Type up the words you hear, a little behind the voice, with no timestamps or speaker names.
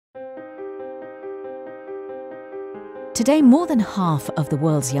Today, more than half of the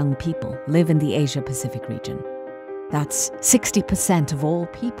world's young people live in the Asia-Pacific region. That's 60% of all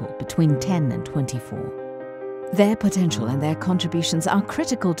people between 10 and 24. Their potential and their contributions are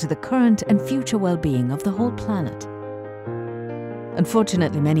critical to the current and future well-being of the whole planet.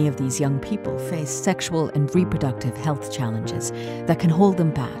 Unfortunately, many of these young people face sexual and reproductive health challenges that can hold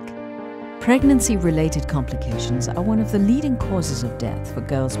them back. Pregnancy-related complications are one of the leading causes of death for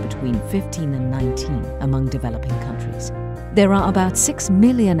girls between 15 and 19 among developing countries. There are about 6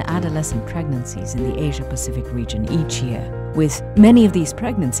 million adolescent pregnancies in the Asia-Pacific region each year, with many of these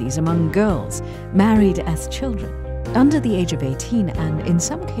pregnancies among girls married as children, under the age of 18 and in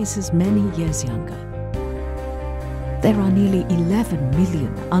some cases many years younger. There are nearly 11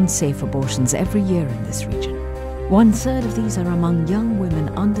 million unsafe abortions every year in this region. 1/3 of these are among young women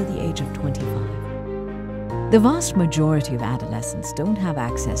under the age of 25. The vast majority of adolescents don't have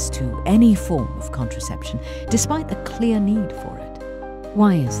access to any form of contraception, despite the clear need for it.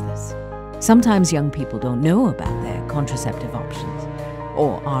 Why is this? Sometimes young people don't know about their contraceptive options,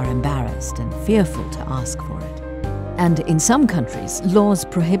 or are embarrassed and fearful to ask for it. And in some countries, laws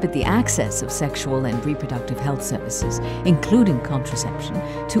prohibit the access of sexual and reproductive health services, including contraception,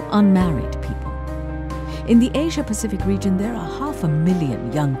 to unmarried people. In the Asia-Pacific region, there are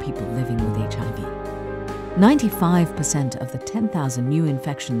 500,000 young people living with HIV. 95% of the 10,000 new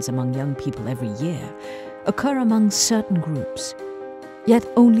infections among young people every year occur among certain groups. Yet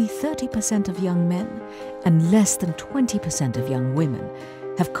only 30% of young men and less than 20% of young women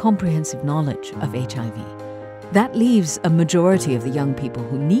have comprehensive knowledge of HIV. That leaves a majority of the young people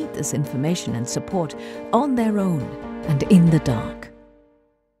who need this information and support on their own and in the dark.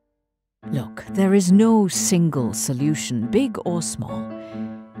 Look, there is no single solution, big or small.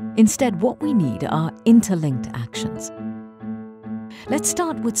 Instead, what we need are interlinked actions. Let's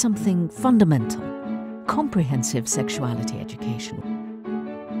start with something fundamental: comprehensive sexuality education,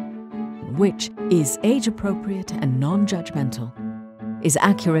 which is age-appropriate and non-judgmental, is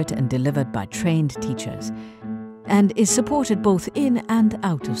accurate and delivered by trained teachers, and is supported both in and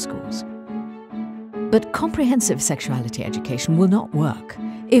out of schools. But comprehensive sexuality education will not work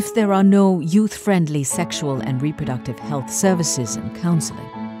if there are no youth-friendly sexual and reproductive health services and counseling.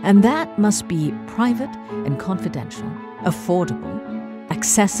 And that must be private and confidential, affordable,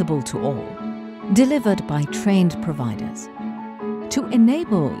 accessible to all, delivered by trained providers. To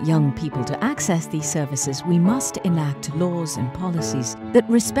enable young people to access these services, we must enact laws and policies that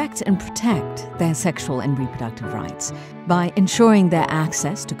respect and protect their sexual and reproductive rights by ensuring their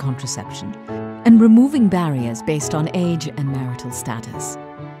access to contraception and removing barriers based on age and marital status.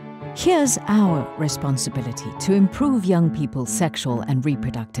 Here's our responsibility to improve young people's sexual and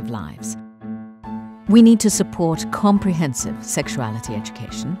reproductive lives. We need to support comprehensive sexuality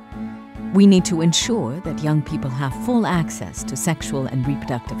education. We need to ensure that young people have full access to sexual and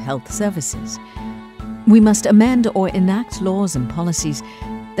reproductive health services. We must amend or enact laws and policies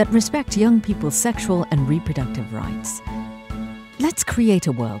that respect young people's sexual and reproductive rights. Let's create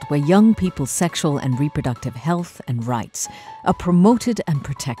a world where young people's sexual and reproductive health and rights are promoted and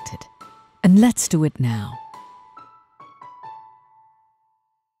protected. And let's do it now.